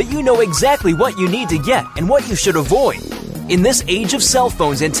out so that you know exactly what you need to get and what you should avoid. In this age of cell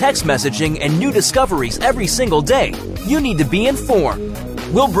phones and text messaging and new discoveries every single day, you need to be informed.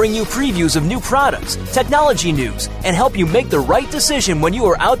 We'll bring you previews of new products, technology news, and help you make the right decision when you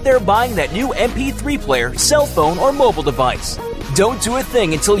are out there buying that new MP3 player, cell phone, or mobile device. Don't do a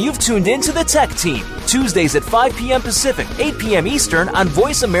thing until you've tuned into the Tech Team, Tuesdays at 5 p.m. Pacific, 8 p.m. Eastern on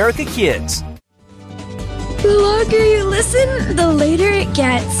Voice America Kids. The longer you listen, the later it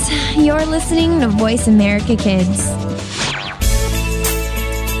gets. You're listening to Voice America Kids.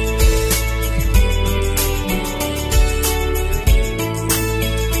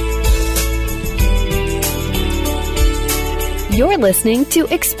 You're listening to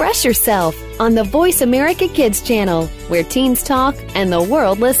Express Yourself on the Voice America Kids channel, where teens talk and the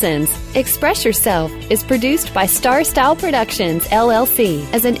world listens. Express Yourself is produced by Star Style Productions, LLC,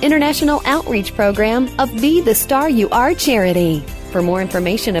 as an international outreach program of Be the Star You Are charity. For more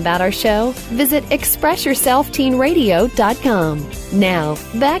information about our show, visit expressyourselfteenradio.com. Now,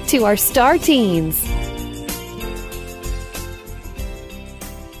 back to our star teens.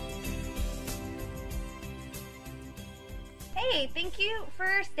 Hey, thank you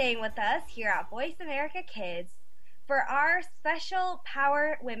for staying with us here at Voice America Kids for our special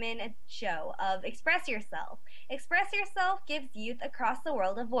Power Women show of Express Yourself. Express Yourself gives youth across the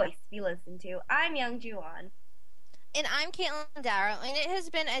world a voice to be listened to. I'm Young Ju-won. And I'm Caitlin Darrow, and it has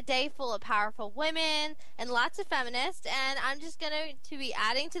been a day full of powerful women and lots of feminists, and I'm just going to be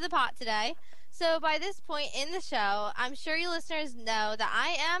adding to the pot today. So by this point in the show, I'm sure you listeners know that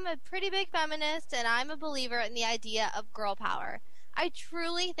I am a pretty big feminist, and I'm a believer in the idea of girl power. I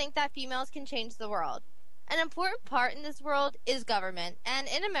truly think that females can change the world. An important part in this world is government, and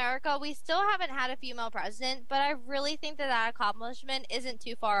in America, we still haven't had a female president, but I really think that accomplishment isn't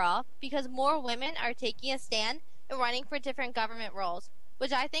too far off, because more women are taking a stand and running for different government roles,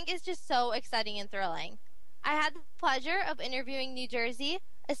 which I think is just so exciting and thrilling. I had the pleasure of interviewing New Jersey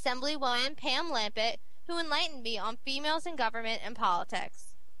Assemblywoman Pam Lampett, who enlightened me on females in government and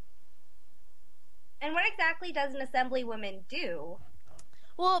politics. And what exactly does an Assemblywoman do?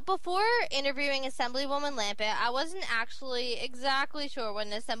 Well, before interviewing Assemblywoman Lampett, I wasn't actually exactly sure what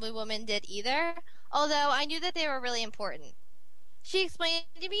an Assemblywoman did either, although I knew that they were really important. She explained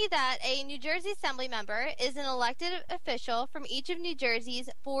to me that a New Jersey Assembly member is an elected official from each of New Jersey's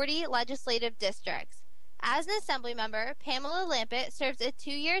 40 legislative districts. As an Assembly member, Pamela Lampett serves a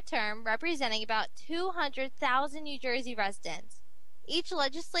 2-year term representing about 200,000 New Jersey residents. Each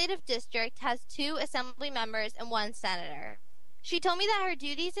legislative district has 2 Assembly members and 1 senator. She told me that her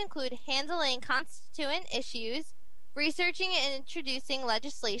duties include handling constituent issues, researching and introducing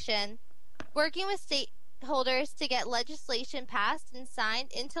legislation, working with stakeholders to get legislation passed and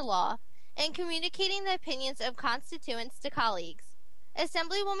signed into law, and communicating the opinions of constituents to colleagues.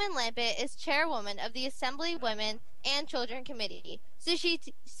 Assemblywoman Lampett is chairwoman of the Assembly Women and Children Committee, so she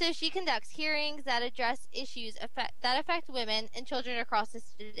conducts hearings that address issues that affect women and children across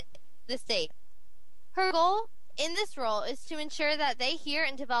the state. Her goal in this role is to ensure that they hear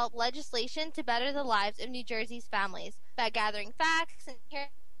and develop legislation to better the lives of New Jersey's families by gathering facts and hearing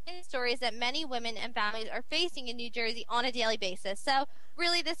stories that many women and families are facing in New Jersey on a daily basis. So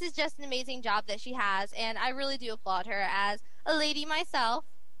really, this is just an amazing job that she has, and I really do applaud her as a lady myself.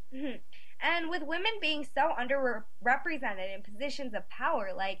 Mm-hmm. And with women being so underrepresented in positions of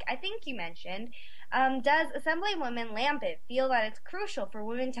power, like I think you mentioned, does Assemblywoman Lampett feel that it's crucial for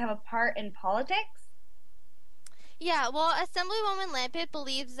women to have a part in politics? Yeah, well, Assemblywoman Lampett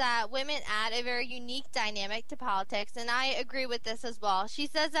believes that women add a very unique dynamic to politics, and I agree with this as well. She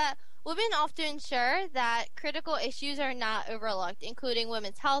says that women often ensure that critical issues are not overlooked, including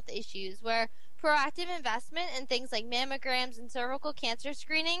women's health issues, where proactive investment in things like mammograms and cervical cancer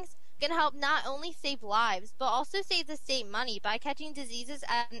screenings can help not only save lives, but also save the state money by catching diseases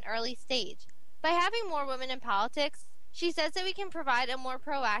at an early stage. By having more women in politics, she says that we can provide a more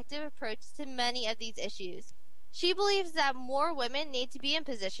proactive approach to many of these issues. She believes that more women need to be in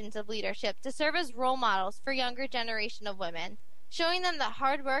positions of leadership to serve as role models for younger generation of women, showing them that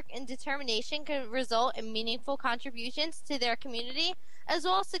hard work and determination can result in meaningful contributions to their community as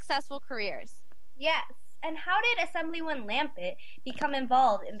well as successful careers. Yes. And how did Assemblywoman Lampett become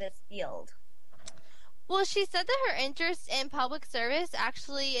involved in this field? Well, she said that her interest in public service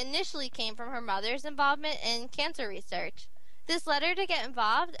actually initially came from her mother's involvement in cancer research. This led her to get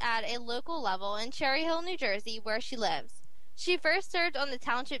involved at a local level in Cherry Hill, New Jersey, where she lives. She first served on the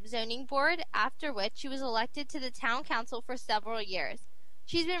Township Zoning Board, after which she was elected to the Town Council for several years.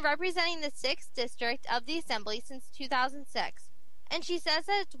 She's been representing the 6th District of the Assembly since 2006, and she says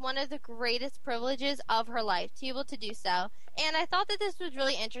that it's one of the greatest privileges of her life to be able to do so. And I thought that this was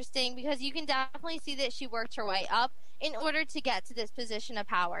really interesting because you can definitely see that she worked her way up in order to get to this position of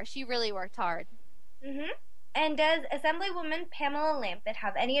power. She really worked hard. Mm-hmm. And does Assemblywoman Pamela Lampett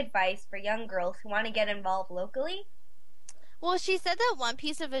have any advice for young girls who want to get involved locally? Well, she said that one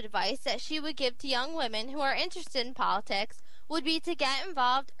piece of advice that she would give to young women who are interested in politics would be to get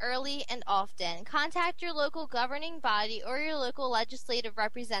involved early and often. Contact your local governing body or your local legislative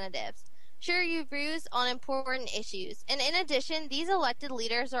representatives. Share your views on important issues. And in addition, these elected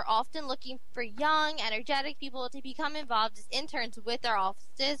leaders are often looking for young, energetic people to become involved as interns with their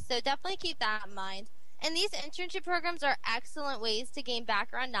offices, so definitely keep that in mind. And these internship programs are excellent ways to gain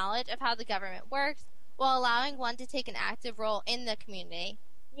background knowledge of how the government works while allowing one to take an active role in the community.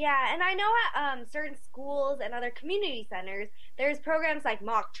 Yeah, and I know at certain schools and other community centers, there's programs like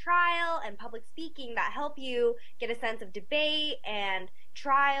mock trial and public speaking that help you get a sense of debate and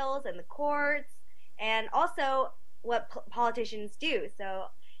trials and the courts and also what politicians do. So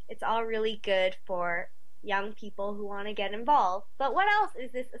it's all really good for young people who want to get involved. But what else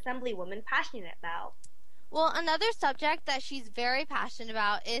is this Assemblywoman passionate about? Well, another subject that she's very passionate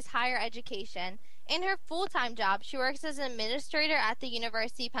about is higher education. In her full-time job, she works as an administrator at the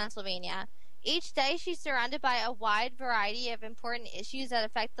University of Pennsylvania. Each day, she's surrounded by a wide variety of important issues that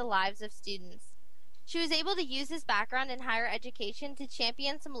affect the lives of students. She was able to use this background in higher education to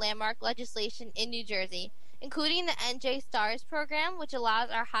champion some landmark legislation in New Jersey, including the NJ STARS program, which allows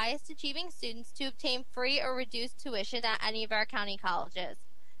our highest achieving students to obtain free or reduced tuition at any of our county colleges.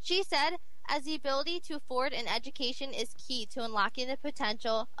 She said, as the ability to afford an education is key to unlocking the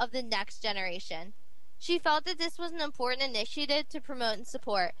potential of the next generation. She felt that this was an important initiative to promote and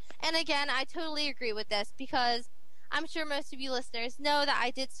support. And again, I totally agree with this because I'm sure most of you listeners know that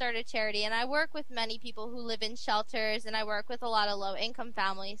I did start a charity and I work with many people who live in shelters and I work with a lot of low-income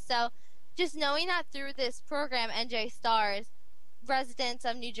families. So just knowing that through this program, NJ STARS, residents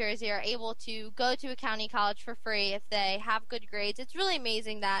of New Jersey are able to go to a county college for free if they have good grades, it's really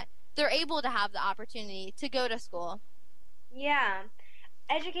amazing that they're able to have the opportunity to go to school. Yeah.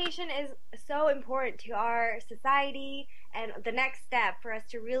 Education is so important to our society and the next step for us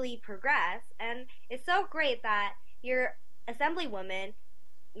to really progress. And it's so great that your Assemblywoman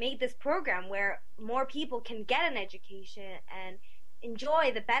made this program where more people can get an education and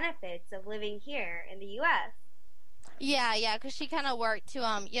enjoy the benefits of living here in the U.S. Yeah, because she kind of worked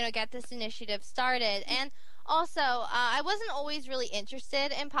to, get this initiative started. And also, I wasn't always really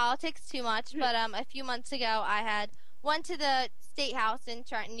interested in politics too much, but a few months ago I went to the State House in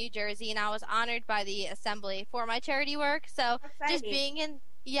Trenton, New Jersey, and I was honored by the Assembly for my charity work. So just being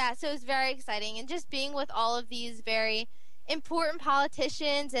so it was very exciting. And just being with all of these very important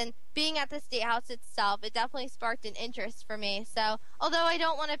politicians and being at the State House itself, it definitely sparked an interest for me. So although I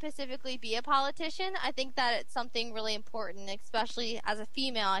don't want to specifically be a politician, I think that it's something really important, especially as a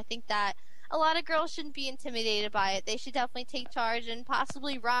female. I think that a lot of girls shouldn't be intimidated by it. They should definitely take charge and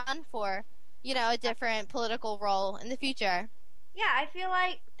possibly run for, a different political role in the future. Yeah, I feel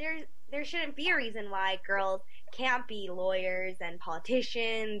like there's there shouldn't be a reason why girls can't be lawyers and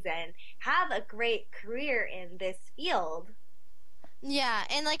politicians and have a great career in this field. Yeah,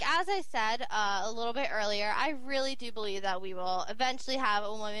 and like as I said a little bit earlier, I really do believe that we will eventually have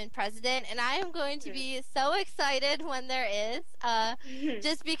a woman president, and I am going to be so excited when there is,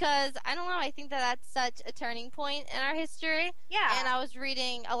 just because, I don't know, I think that that's such a turning point in our history. Yeah. And I was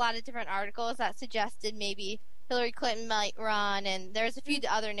reading a lot of different articles that suggested maybe Hillary Clinton might run, and there's a few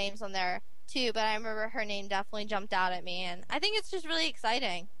other names on there too, but I remember her name definitely jumped out at me, and I think it's just really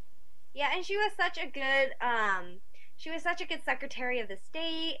exciting. Yeah, and she was such a good, Secretary of the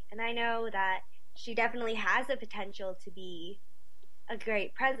State, and I know that she definitely has the potential to be a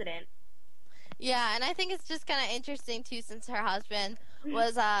great president. Yeah, and I think it's just kind of interesting, too, since her husband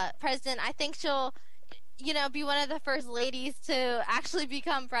was president. I think she'll, be one of the first ladies to actually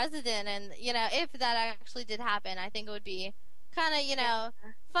become president, and, if that actually did happen, I think it would be kind of,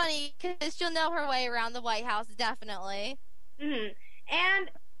 funny, because she'll know her way around the White House, definitely. Mm-hmm.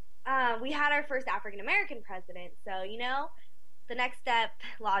 And we had our first African-American president, so, the next step,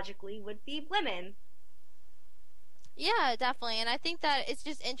 logically, would be women. Yeah, definitely, and I think that it's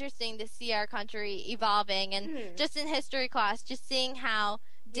just interesting to see our country evolving, and just in history class, just seeing how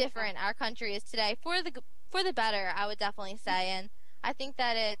different our country is today, for the better, I would definitely say, and I think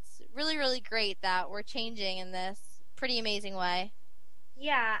that it's really, really great that we're changing in this pretty amazing way.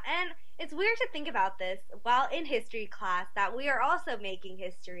 Yeah, and it's weird to think about this while in history class, that we are also making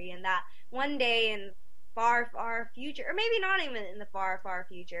history, and that one day in far, far future, or maybe not even in the far, far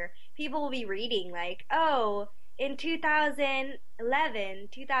future, people will be reading like, oh, in 2011,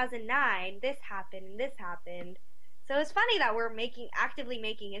 2009, this happened, and this happened. So it's funny that we're actively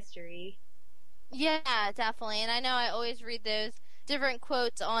making history. Yeah, definitely, and I know I always read those different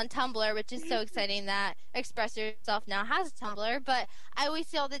quotes on Tumblr, which is so exciting that Express Yourself now has a Tumblr, but I always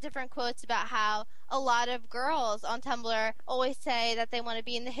see all the different quotes about how a lot of girls on Tumblr always say that they want to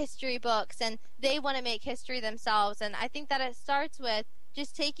be in the history books and they want to make history themselves, and I think that it starts with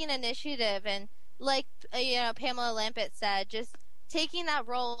just taking initiative and, like Pamela Lampett said, just taking that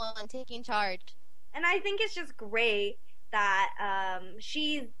role and taking charge. And I think it's just great that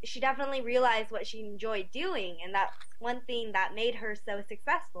she definitely realized what she enjoyed doing, and that's one thing that made her so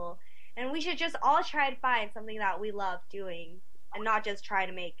successful. And we should just all try to find something that we love doing and not just try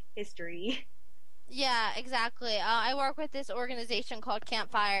to make history. Yeah, exactly. I work with this organization called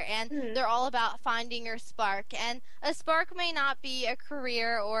Campfire, and they're all about finding your spark. And a spark may not be a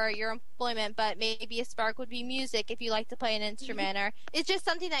career or your employment, but maybe a spark would be music if you like to play an instrument, or it's just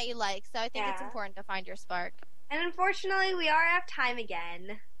something that you like. So I think it's important to find your spark. And unfortunately, we are out of time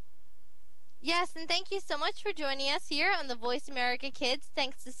again. Yes, and thank you so much for joining us here on the Voice America Kids.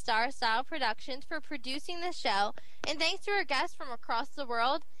 Thanks to Star Style Productions for producing the show, and thanks to our guests from across the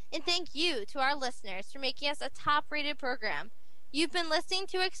world, and thank you to our listeners for making us a top-rated program. You've been listening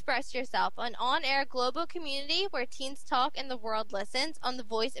to Express Yourself, an on-air global community where teens talk and the world listens on the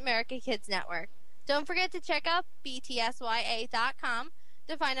Voice America Kids Network. Don't forget to check out btsya.com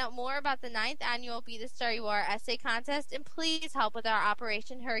to find out more about the 9th annual Be the Star You Are essay contest, and please help with our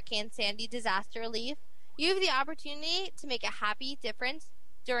Operation Hurricane Sandy disaster relief. You have the opportunity to make a happy difference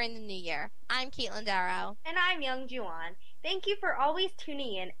during the new year. I'm Caitlin Darrow. And I'm Young Juwan. Thank you for always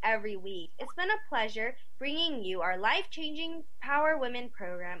tuning in every week. It's been a pleasure bringing you our life-changing Power Women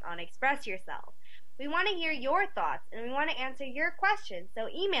program on Express Yourself. We want to hear your thoughts, and we want to answer your questions, so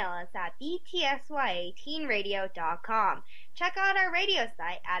email us at btsya@teenradio.com. Check out our radio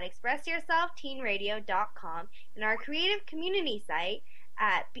site at expressyourselfteenradio.com and our creative community site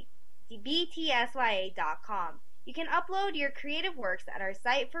at btsya.com. You can upload your creative works at our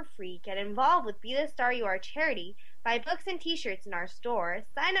site for free, get involved with Be the Star You Are charity, buy books and t-shirts in our store,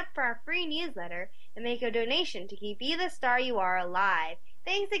 sign up for our free newsletter, and make a donation to keep Be the Star You Are alive.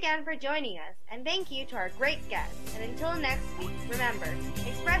 Thanks again for joining us, and thank you to our great guests. And until next week, remember,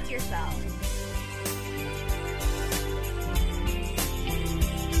 express yourself.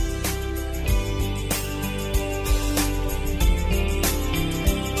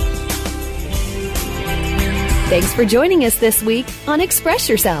 Thanks for joining us this week on Express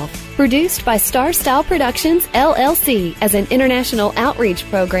Yourself, produced by Star Style Productions, LLC, as an international outreach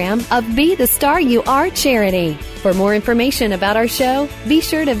program of Be the Star You Are charity. For more information about our show, be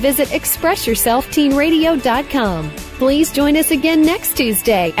sure to visit expressyoursselfteenradio.com. Please join us again next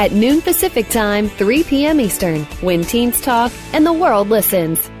Tuesday at noon Pacific Time, 3 p.m. Eastern, when teens talk and the world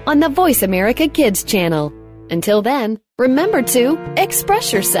listens, on the Voice America Kids channel. Until then, remember to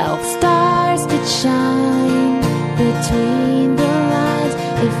express yourself. Stars could shine between the lines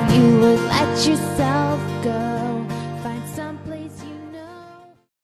if you would like